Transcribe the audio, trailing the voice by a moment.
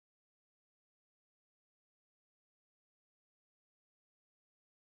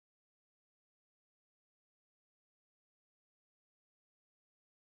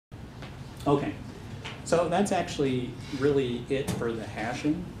Okay, so that's actually really it for the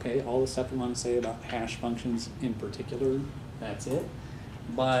hashing. Okay, all the stuff we want to say about hash functions in particular, that's it.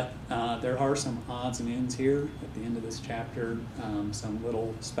 But there are some odds and ends here at the end of this chapter, some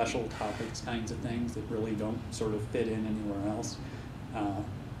little special topics kinds of things that really don't sort of fit in anywhere else.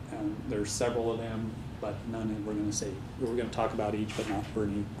 There's several of them, but none that we're going to say. We're going to talk about each, but not for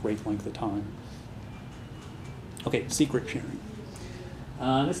any great length of time. Okay, secret sharing.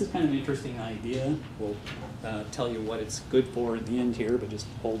 This is kind of an interesting idea. We'll tell you what it's good for at the end here, but just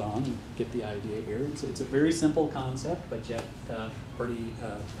hold on and get the idea here. It's a very simple concept, but yet pretty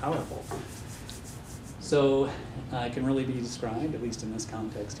powerful. So it can really be described, at least in this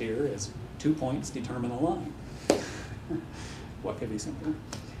context here, as 2 points determine a line. What could be simpler?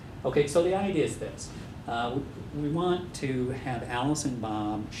 Okay, so the idea is this. We want to have Alice and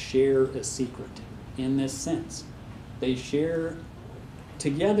Bob share a secret in this sense. They share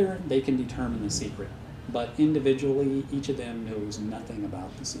together, they can determine the secret, but individually, each of them knows nothing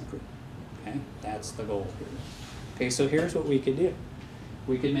about the secret. Okay, that's the goal here. Okay, so here's what we could do.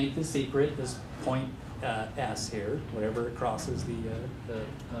 We could make the secret this point S here, whatever it crosses the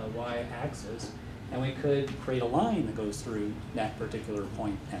y-axis, and we could create a line that goes through that particular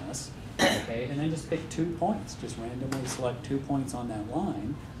point S. Okay, and then just pick 2 points. Just randomly select 2 points on that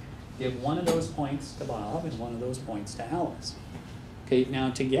line. Give one of those points to Bob and one of those points to Alice. Okay, now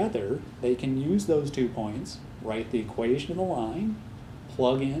together, they can use those 2 points, write the equation of the line,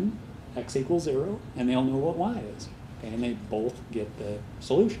 plug in x equals 0, and they'll know what y is. Okay, and they both get the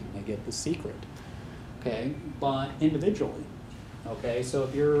solution. They get the secret. Okay, but individually. Okay, so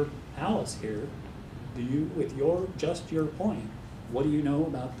if you're Alice here, do you, with just your point, what do you know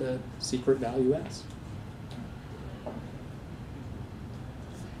about the secret value s?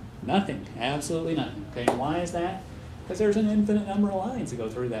 Nothing, absolutely nothing. Okay, and why is that? Because there's an infinite number of lines that go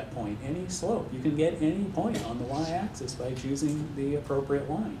through that point, any slope. You can get any point on the y-axis by choosing the appropriate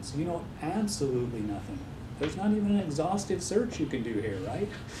line. So you know absolutely nothing. There's not even an exhaustive search you can do here, right?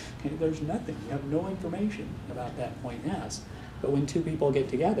 Okay, there's nothing. You have no information about that point s. But when 2 people get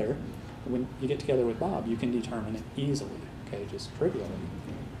together, when you get together with Bob, you can determine it easily. Okay, just trivially.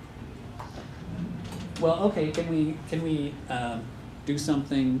 Well, okay, can we do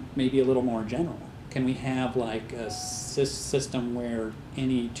something maybe a little more general? Can we have like a system where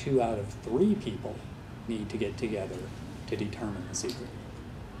any 2 out of 3 people need to get together to determine the secret?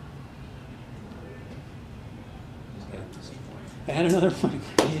 I had another point.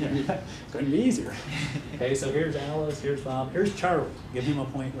 It's going to be easier. Okay, so here's Alice, here's Bob, here's Charlie. Give him a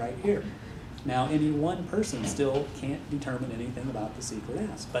point right here. Now, any one person still can't determine anything about the secret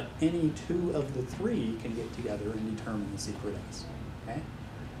S, but any 2 of the 3 can get together and determine the secret S. Okay,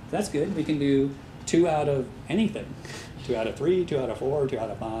 that's good. We can do 2 out of anything. 2 out of 3, 2 out of 4, 2 out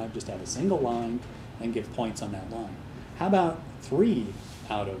of 5. Just have a single line and give points on that line. How about 3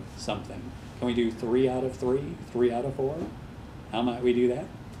 out of something? Can we do 3 out of 3, 3 out of 4? How might we do that?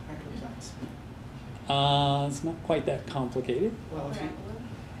 It's not quite that complicated. Well,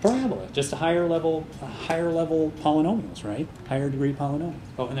 Parabola, just a higher level polynomials, right? Higher degree polynomials.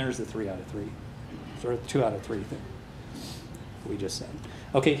 Oh, and there's the 3 out of 3, or 2 out of 3 thing we just said.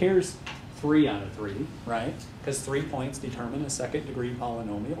 Okay, here's 3 out of 3, right? Because 3 points determine a 2nd degree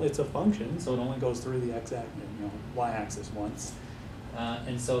polynomial. It's a function, so it only goes through the y-axis once,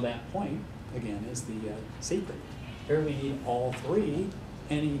 and so that point again is the secret. Here we need all 3.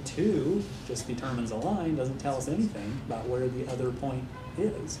 Any 2 just determines a line, doesn't tell us anything about where the other point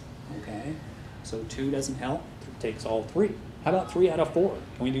is. Okay, so 2 doesn't help. It takes all 3. How about 3 out of 4?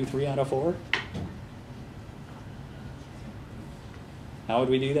 Can we do 3 out of 4? How would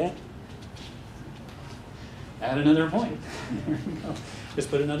we do that? Add another point. There we go. Just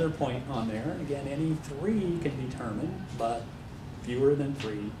put another point on there. Again, any 3 can determine, but fewer than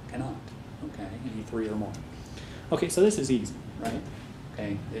 3 cannot. Okay, any 3 or more. Okay, so this is easy, right?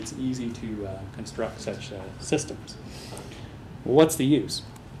 Okay, it's easy to construct such systems. Well, what's the use?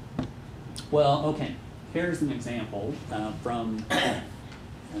 Well, okay, here's an example from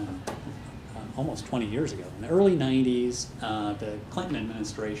almost 20 years ago. In the early 90s, the Clinton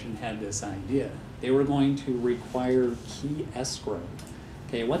administration had this idea. They were going to require key escrow.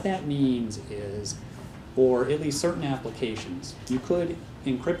 Okay, what that means is, for at least certain applications, you could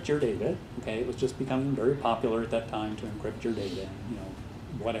encrypt your data. Okay, it was just becoming very popular at that time to encrypt your data,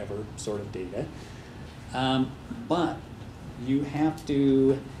 whatever sort of data. But you have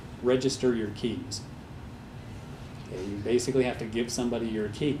to register your keys. Okay, you basically have to give somebody your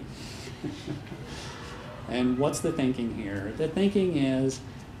key. And what's the thinking here? The thinking is,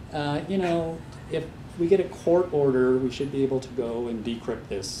 if we get a court order, we should be able to go and decrypt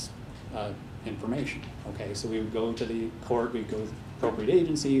this information. Okay, so we would go to the court, we'd go to appropriate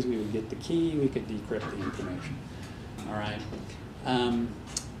agencies, we would get the key, we could decrypt the information. All right.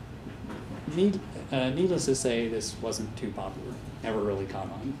 Needless to say, this wasn't too popular. Never really caught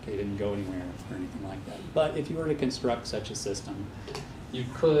on. Okay, didn't go anywhere or anything like that. But if you were to construct such a system, you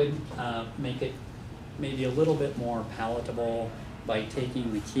could make it maybe a little bit more palatable by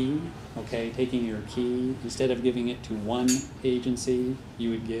taking the key, okay, taking your key, instead of giving it to one agency, you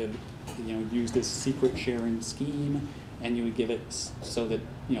would give, use this secret sharing scheme, and you would give it so that,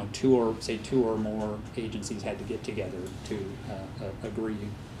 two or more agencies had to get together to agree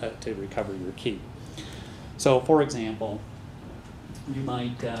to recover your key. So, for example, you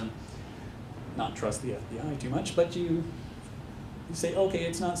might not trust the FBI too much, but you say, okay,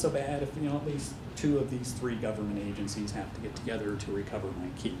 it's not so bad if at least 2 of these 3 government agencies have to get together to recover my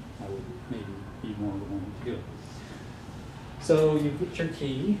key. I would maybe be more willing to do it. So you get your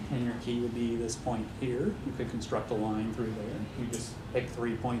key, and your key would be this point here. You could construct a line through there. You just pick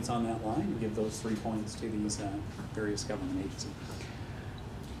 3 points on that line and give those 3 points to these various government agencies.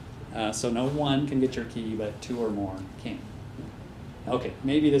 So no one can get your key, but 2 or more can. Okay,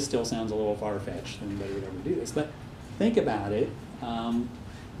 maybe this still sounds a little far-fetched, anybody would ever do this, but think about it,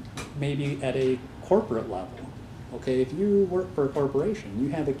 maybe at a corporate level. Okay, if you work for a corporation, you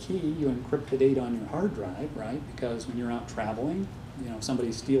have a key, you encrypt the data on your hard drive, right? Because when you're out traveling, if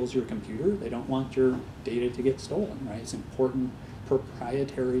somebody steals your computer, they don't want your data to get stolen, right? It's important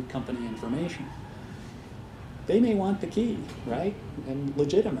proprietary company information. They may want the key, right? And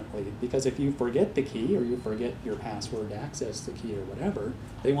legitimately, because if you forget the key or you forget your password to access the key or whatever,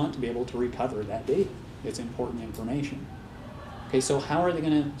 they want to be able to recover that data. It's important information. Okay, so how are they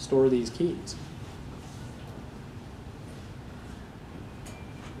going to store these keys?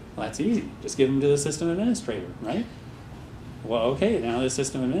 Well, that's easy. Just give them to the system administrator, right? Well, okay, now the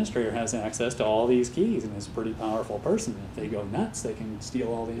system administrator has access to all these keys and is a pretty powerful person. If they go nuts, they can steal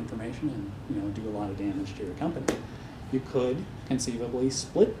all the information and do a lot of damage to your company. You could conceivably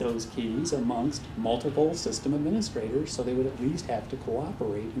split those keys amongst multiple system administrators, so they would at least have to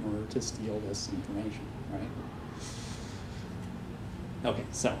cooperate in order to steal this information, right? Okay,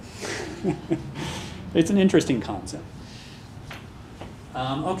 so it's an interesting concept.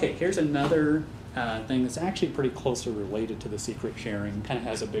 Okay, here's another thing that's actually pretty closely related to the secret sharing, kind of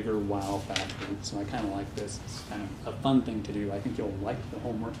has a bigger wow factor, so I kind of like this. It's kind of a fun thing to do. I think you'll like the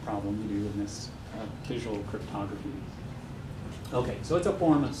homework problem you do in this visual cryptography. Okay, so it's a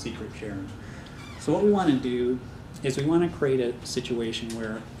form of secret sharing. So what we want to do is we want to create a situation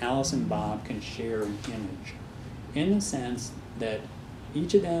where Alice and Bob can share an image in the sense that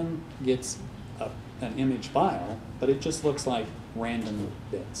each of them gets an image file, but it just looks like random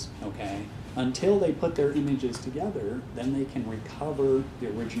bits, okay? Until they put their images together, then they can recover the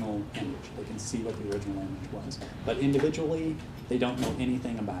original image. They can see what the original image was. But individually, they don't know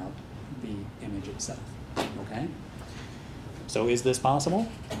anything about the image itself, okay? So is this possible?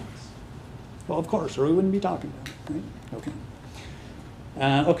 Well, of course, or we wouldn't be talking about it, right? Okay.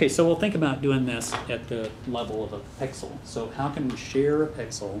 Okay, so we'll think about doing this at the level of a pixel. So how can we share a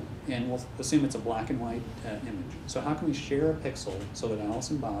pixel, and we'll assume it's a black and white image. So how can we share a pixel so that Alice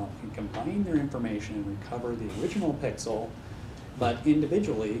and Bob can combine their information and recover the original pixel, but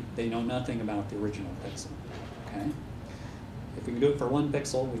individually they know nothing about the original pixel, okay? If we can do it for one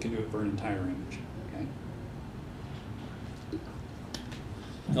pixel, we can do it for an entire image, okay?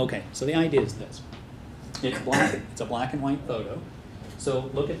 Okay, so the idea is this. It's a black and white photo.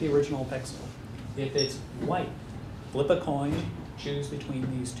 So look at the original pixel. If it's white, flip a coin, choose between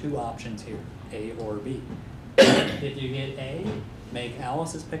these 2 options here, A or B. If you get A, make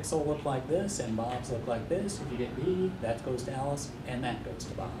Alice's pixel look like this and Bob's look like this. If you get B, that goes to Alice and that goes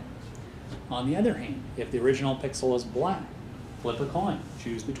to Bob. On the other hand, if the original pixel is black, flip a coin,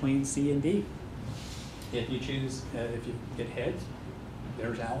 choose between C and D. If you get heads,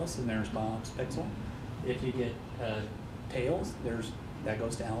 there's Alice and there's Bob's pixel. If you get tails, that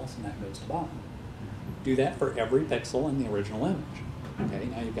goes to Alice and that goes to Bob. Do that for every pixel in the original image. Okay,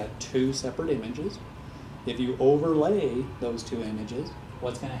 now you've got 2 separate images. If you overlay those 2 images,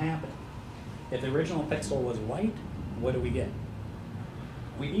 what's going to happen? If the original pixel was white, what do we get?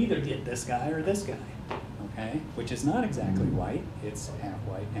 We either get this guy or this guy, okay? Which is not exactly white, it's half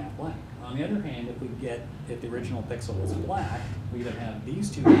white, half black. On the other hand, if the original pixel was black, we either have these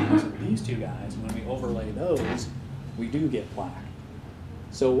 2 guys or these 2 guys, and when we overlay those, we do get black.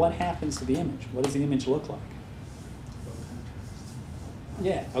 So what happens to the image? What does the image look like?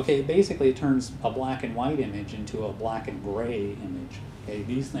 Yeah, okay, basically it turns a black and white image into a black and gray image. Okay,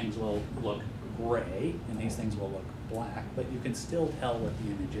 these things will look gray and these things will look black, but you can still tell what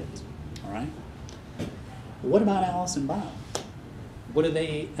the image is. all right? What about Alice and Bob? What do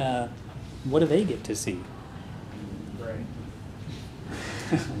they get to see? Gray.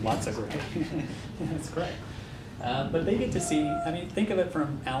 Lots of gray. That's correct. But they get to see, I mean, think of it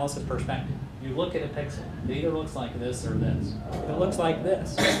from Alice's perspective. You look at a pixel. It either looks like this or this. If it looks like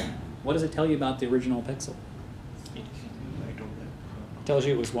this, what does it tell you about the original pixel? It tells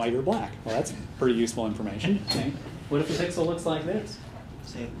you it was white or black. Well, that's pretty useful information. Okay. What if the pixel looks like this?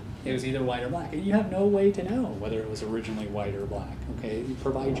 Same. It was either white or black. And you have no way to know whether it was originally white or black. Okay, it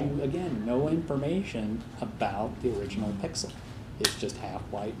provides you, again, no information about the original pixel. It's just half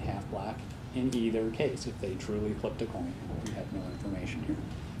white, half black in either case. If they truly flipped a coin, you have no information here.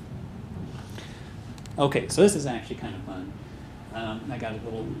 Okay, so this is actually kind of fun. I got a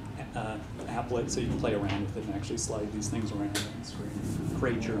little applet so you can play around with it and actually slide these things around and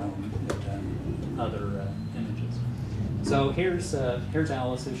create your own other images. So here's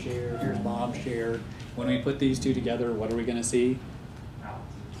Alice's share, here's Bob's share. When we put these two together, what are we going to see?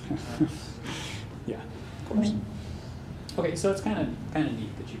 Yeah, of course. Okay, so it's kind of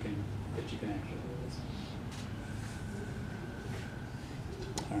neat that you can actually do this.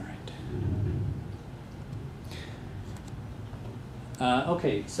 All right.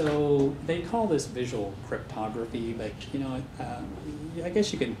 Okay, so they call this visual cryptography, but you know, I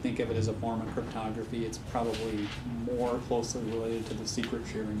guess you can think of it as a form of cryptography. It's probably more closely related to the secret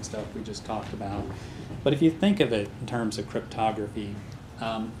sharing stuff we just talked about. But if you think of it in terms of cryptography,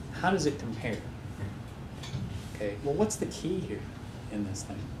 how does it compare? Okay, well, what's the key here in this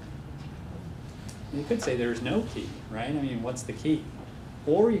thing? You could say there's no key, right? I mean, what's the key?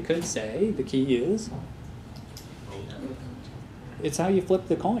 Or you could say the key is, it's how you flip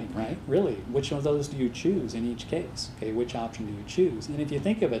the coin, right? Really, which of those do you choose in each case? Okay, which option do you choose? And if you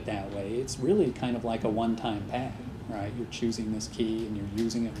think of it that way, it's really kind of like a one-time pad, right? You're choosing this key and you're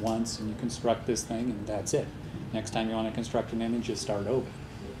using it once and you construct this thing and that's it. Next time you want to construct an image, you start over.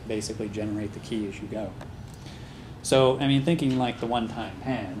 Basically generate the key as you go. So, I mean, thinking like the one-time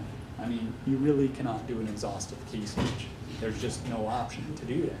pad, I mean, you really cannot do an exhaustive key search. There's just no option to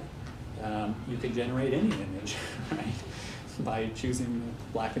do that. You can generate any image, right, by choosing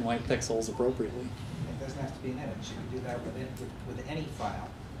black and white pixels appropriately. It doesn't have to be an image. You can do that with any file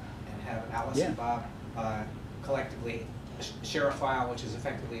and have Alice Yeah. and Bob collectively share a file which is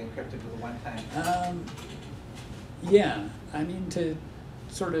effectively encrypted with a one-time. Yeah, I mean, to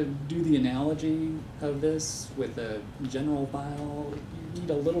sort of do the analogy of this with a general file, you need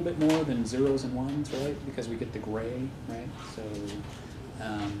a little bit more than zeros and ones, right? Because we get the gray, right? So,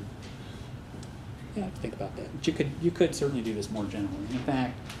 yeah, think about that. But you could certainly do this more generally. In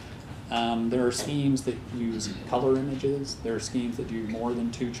fact, there are schemes that use color images. There are schemes that do more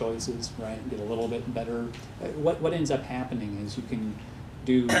than two choices, right? Get a little bit better. What ends up happening is you can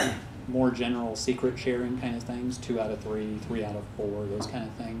do more general secret sharing kind of things, 2 out of 3, 3 out of 4, those kind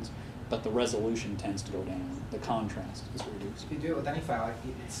of things. But the resolution tends to go down. The contrast is reduced. If you do it with any file,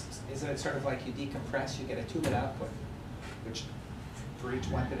 isn't it sort of like you decompress, you get a 2-bit output, which for each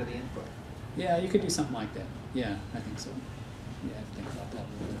 1 bit of the input? Yeah, you could do something like that. Yeah, I think so. Yeah, I have to think about that.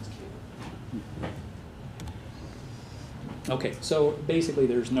 Okay, so basically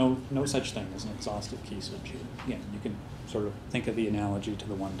there's no such thing as an exhaustive key search here. Again, you can sort of think of the analogy to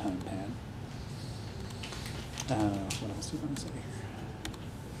the one-time pad. What else do you want to say here?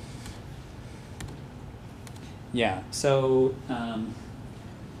 Yeah, so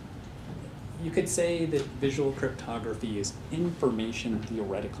you could say that visual cryptography is information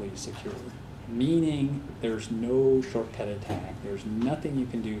theoretically secure, meaning there's no shortcut attack. There's nothing you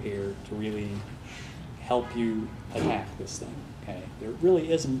can do here to really help you attack this thing, okay? There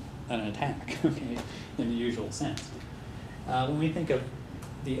really isn't an attack, okay, in the usual sense. When we think of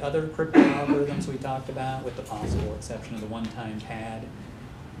the other crypto algorithms we talked about, with the possible exception of the one-time pad,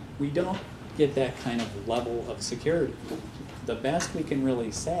 we don't get that kind of level of security. The best we can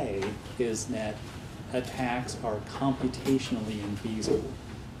really say is that attacks are computationally infeasible.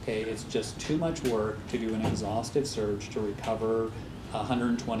 Okay, it's just too much work to do an exhaustive search to recover a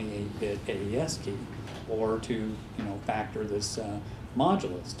 128-bit AES key, or to factor this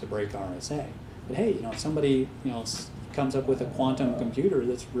modulus to break RSA. But hey, if somebody comes up with a quantum computer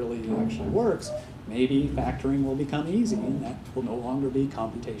that's really actually works, maybe factoring will become easy, and that will no longer be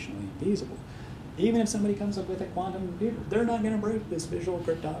computationally infeasible. Even if somebody comes up with a quantum computer, they're not going to break this visual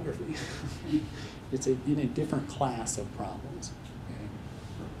cryptography. It's in a different class of problems. Okay.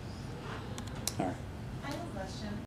 All right.